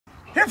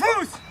Here,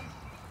 Foos!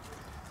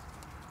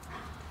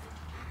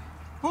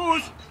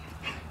 Foos!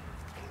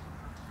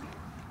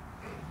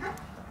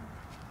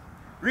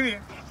 Really?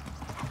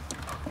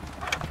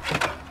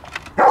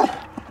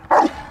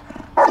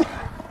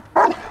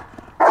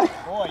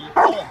 Boy, you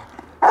tell him.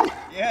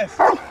 Yes,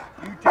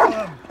 you tell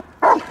him.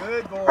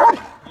 Good boy.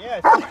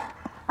 Yes.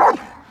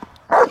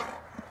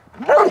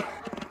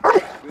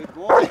 Good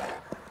boy.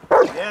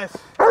 Yes.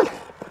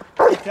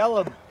 You tell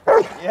him.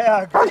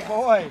 Yeah, good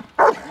boy.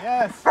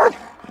 Yes.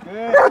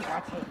 Good.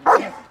 Watch it.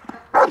 Yes.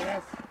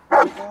 Yes.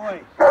 Good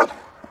boy.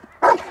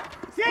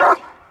 Sit.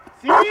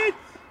 Sit.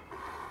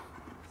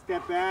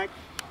 Step back.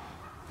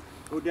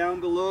 Go down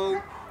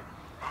below.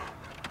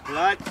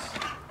 Clutch.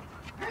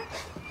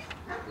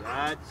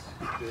 Clutch.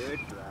 Good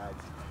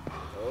clutch.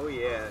 Oh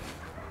yes.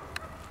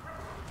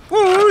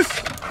 Foos!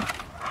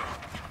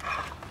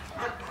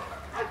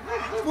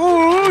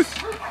 Foos!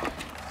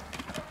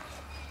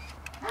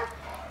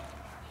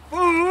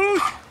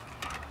 Foos!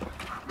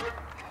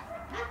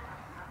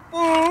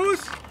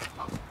 Foos!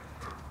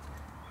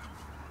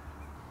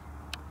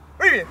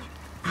 Wait a minute.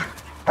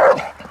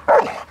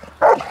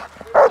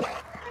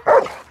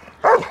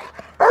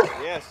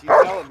 Yes, you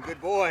tell him. Good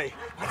boy.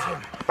 Watch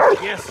him.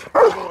 Yes,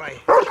 good boy.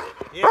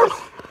 Yes.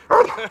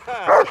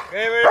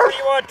 Okay, whatever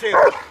you want to.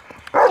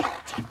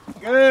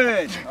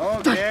 Good.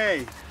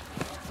 Okay.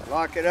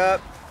 Lock it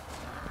up.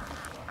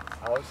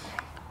 House.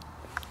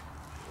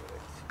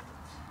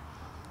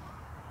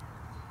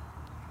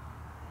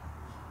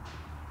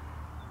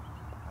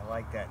 I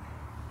like that.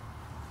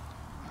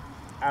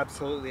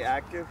 Absolutely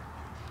active.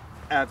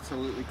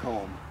 Absolutely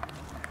calm.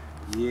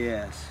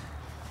 Yes.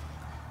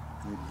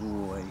 Good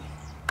boy.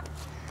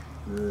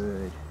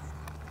 Good.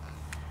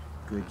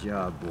 Good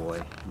job,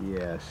 boy.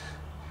 Yes.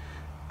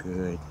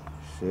 Good.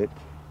 Sit.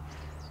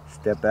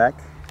 Step back.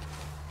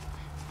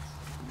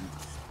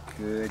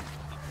 Good.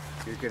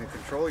 You're going to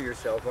control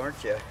yourself,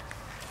 aren't you?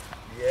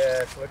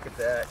 Yes, look at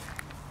that.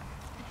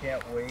 You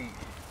can't wait.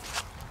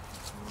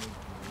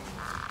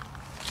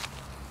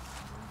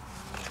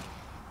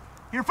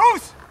 Here,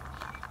 Foos!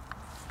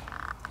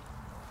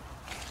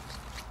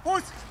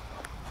 Foos!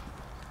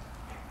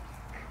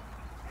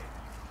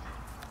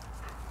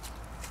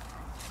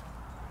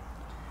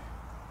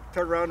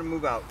 Turn around and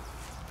move out.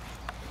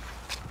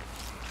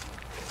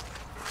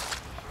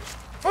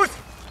 Foos!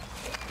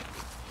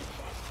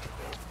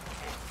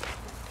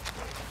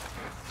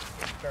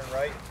 Turn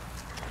right.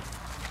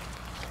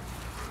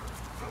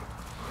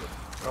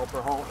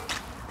 Helper halt.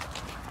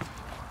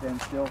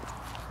 Stand still.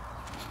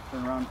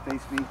 Turn around and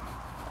face me.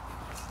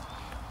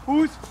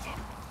 Foos!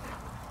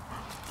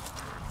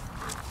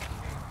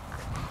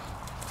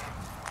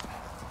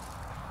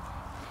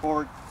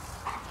 Forward.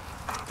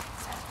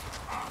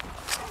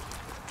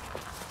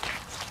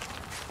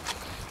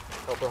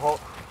 Helper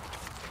halt.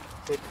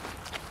 Sit.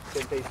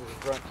 10 paces in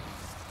front.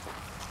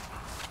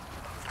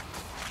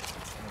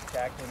 And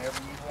attack whenever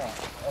you want.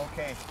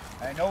 Okay,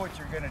 I know what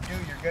you're going to do.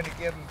 You're going to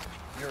give him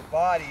your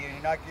body and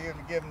you're not going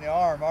to give him the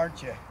arm,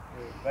 aren't you?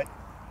 But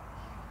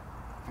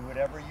do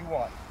whatever you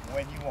want,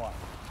 when you want.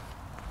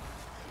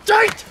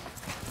 Tight!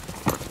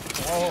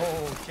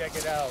 Oh, check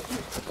it out.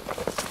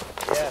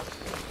 Yes.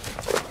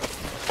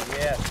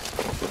 Yes.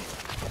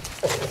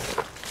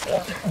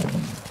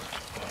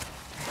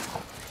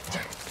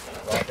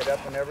 Lock it up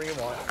whenever you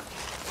want.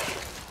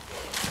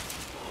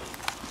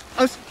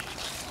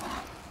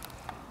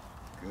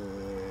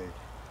 Good.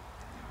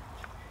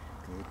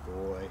 Good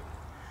boy.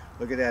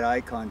 Look at that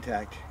eye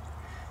contact.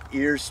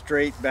 Ears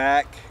straight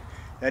back.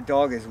 That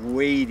dog is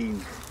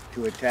waiting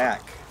to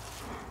attack.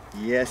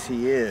 Yes,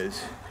 he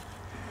is.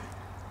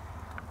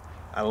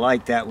 I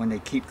like that when they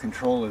keep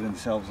control of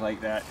themselves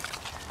like that.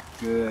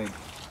 Good.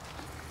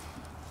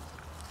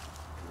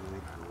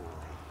 Good boy.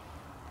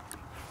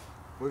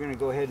 We're going to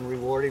go ahead and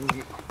reward him.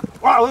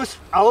 Alice!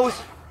 Alice!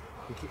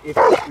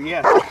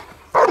 Yes.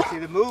 See,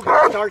 the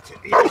movement starts it.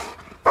 Yes.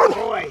 Good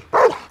boy.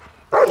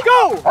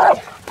 Go!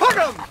 Hook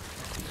him!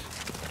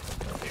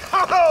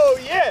 Oh,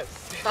 yes!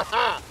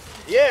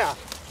 Yeah.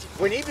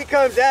 When he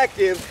becomes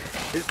active,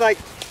 it's like,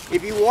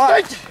 if you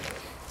watch,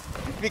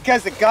 it's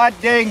because the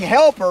goddamn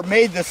helper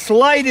made the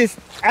slightest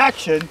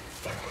action.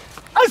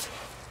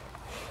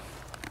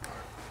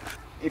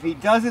 If he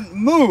doesn't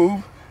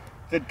move,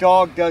 the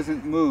dog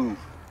doesn't move.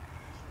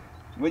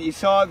 When you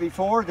saw it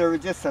before, there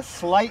was just a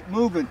slight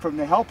movement from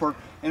the helper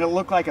and it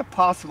looked like a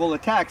possible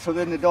attack. So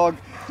then the dog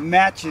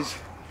matches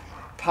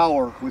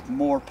power with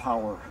more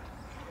power.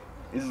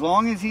 As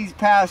long as he's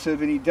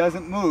passive and he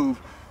doesn't move,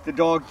 the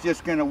dog's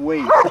just gonna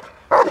wait.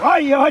 Oh,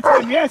 you watch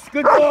him. Yes,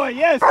 good boy.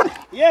 Yes,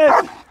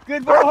 yes,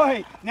 good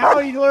boy. Now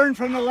he learned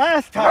from the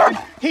last time,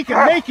 he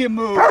can make him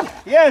move.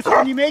 Yes,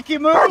 when you make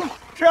him move,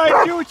 try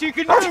and do what you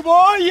can do,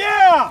 boy.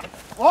 Yeah,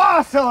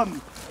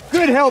 awesome.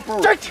 Good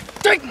helper.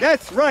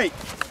 That's right.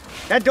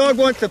 That dog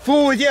wants to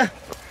fool with you.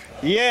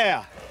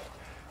 Yeah,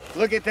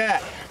 look at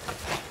that.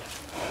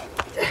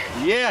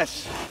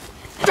 Yes,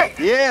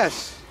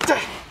 yes,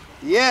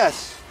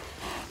 yes.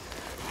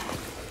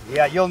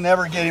 Yeah, you'll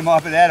never get him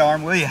off of that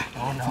arm, will you?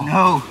 Oh, no.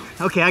 No.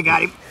 Okay, I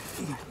got him.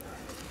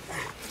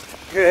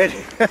 Good.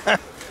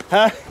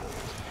 Huh?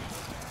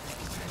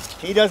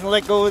 He doesn't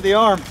let go of the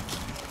arm.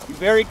 He's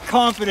very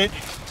confident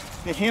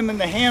that him and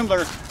the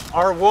handler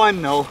are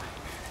one though.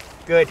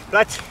 Good.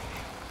 Let's.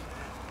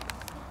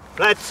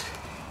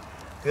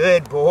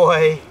 Good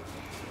boy.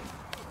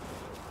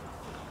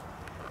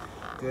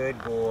 Good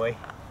boy.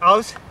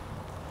 Aus.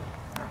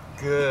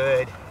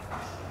 Good.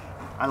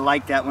 I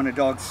like that when a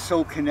dog's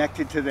so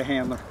connected to the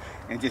handler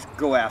and just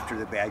go after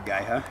the bad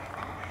guy, huh?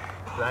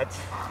 Let's.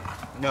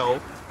 No.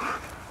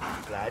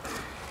 Let's.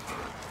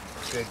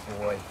 Good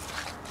boy.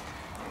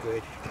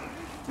 Good.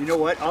 You know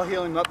what? I'll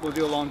heal him up. We'll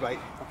do a long bite.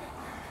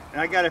 And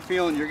I got a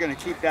feeling you're going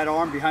to keep that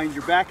arm behind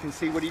your back and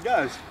see what he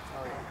does.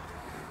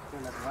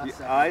 Oh,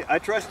 yeah. I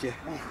trust you.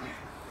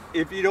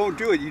 If you don't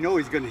do it, you know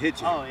he's going to hit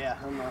you. Oh, yeah.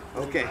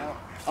 Okay.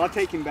 I'll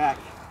take him back.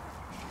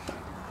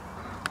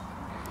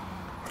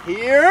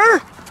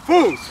 Here.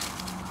 Boost.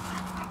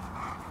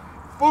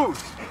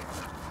 Boost.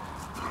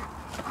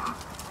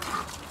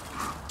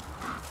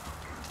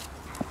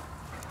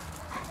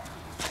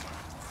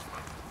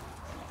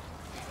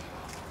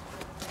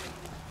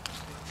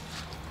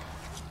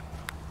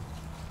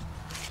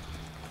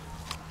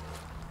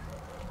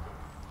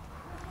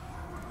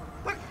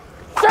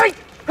 Hey!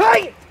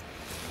 Hey!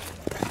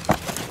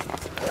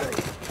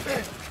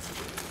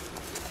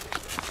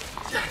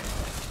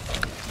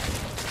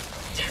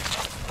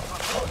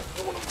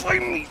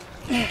 Fight me.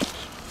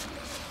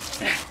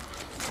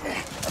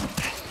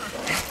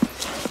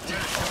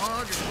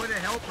 Dog and what a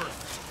helper.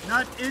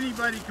 Not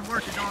anybody can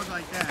work a dog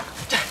like that.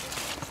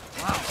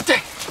 Wow.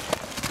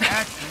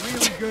 That's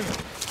really good.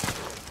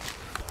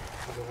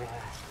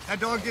 That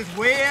dog just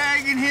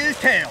wagging his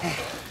tail.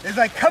 It's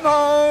like, come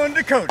on,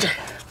 Dakota.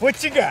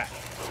 What you got?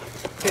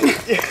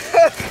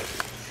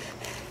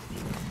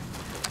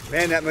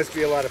 Man, that must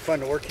be a lot of fun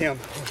to work him.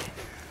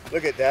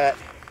 Look at that.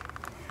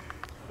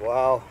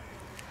 Wow.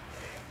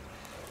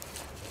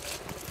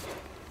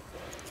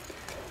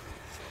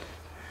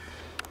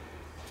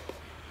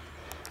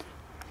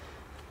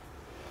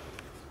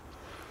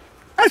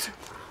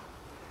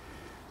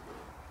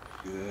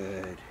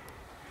 Good.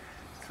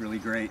 It's really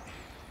great.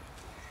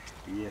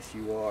 Yes,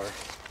 you are.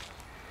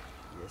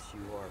 Yes,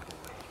 you are,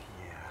 boy.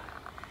 Yeah.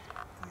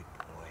 Good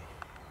boy.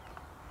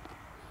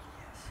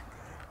 Yes,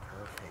 good.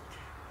 Perfect.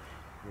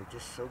 You're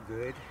just so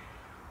good.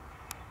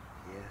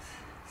 Yes.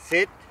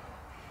 Sit.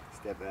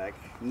 Step back.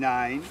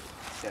 9.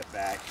 Step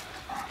back.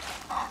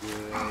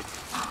 Good.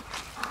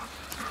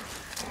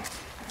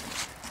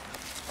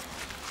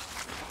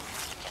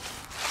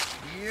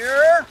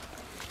 Here.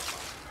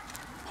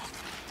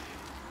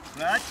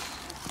 That.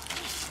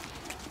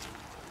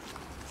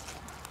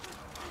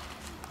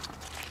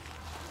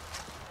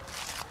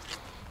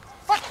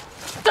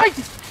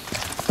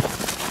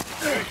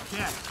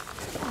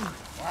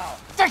 Wow.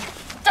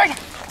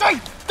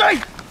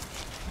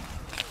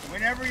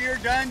 Whenever you're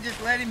done,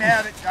 just let him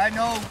have it. I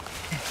know.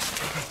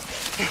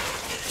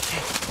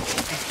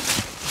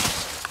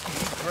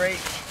 He's great.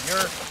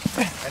 You're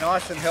an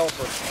awesome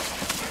helper.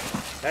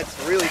 That's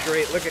really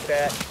great. Look at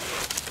that.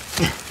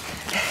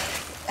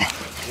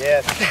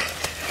 Yes.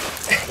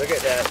 Look at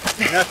that.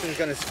 Nothing's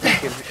going to speak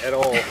him at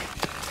all.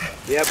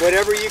 Yeah,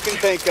 whatever you can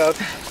think of.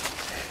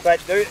 But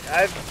there,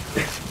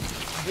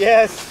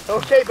 yes.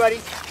 Okay,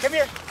 buddy. Come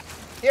here.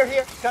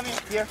 Here. Come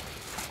here.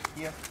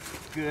 Here.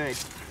 Good.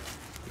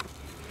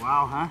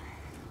 Wow, huh?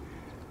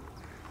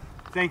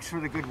 Thanks for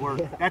the good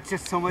work. That's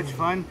just so much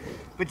fun.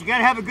 But you got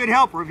to have a good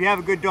helper if you have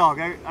a good dog.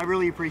 I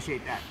really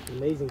appreciate that.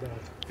 Amazing dog.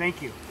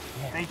 Thank you.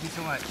 Yeah. Thank you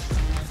so much.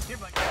 Here,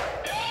 buddy.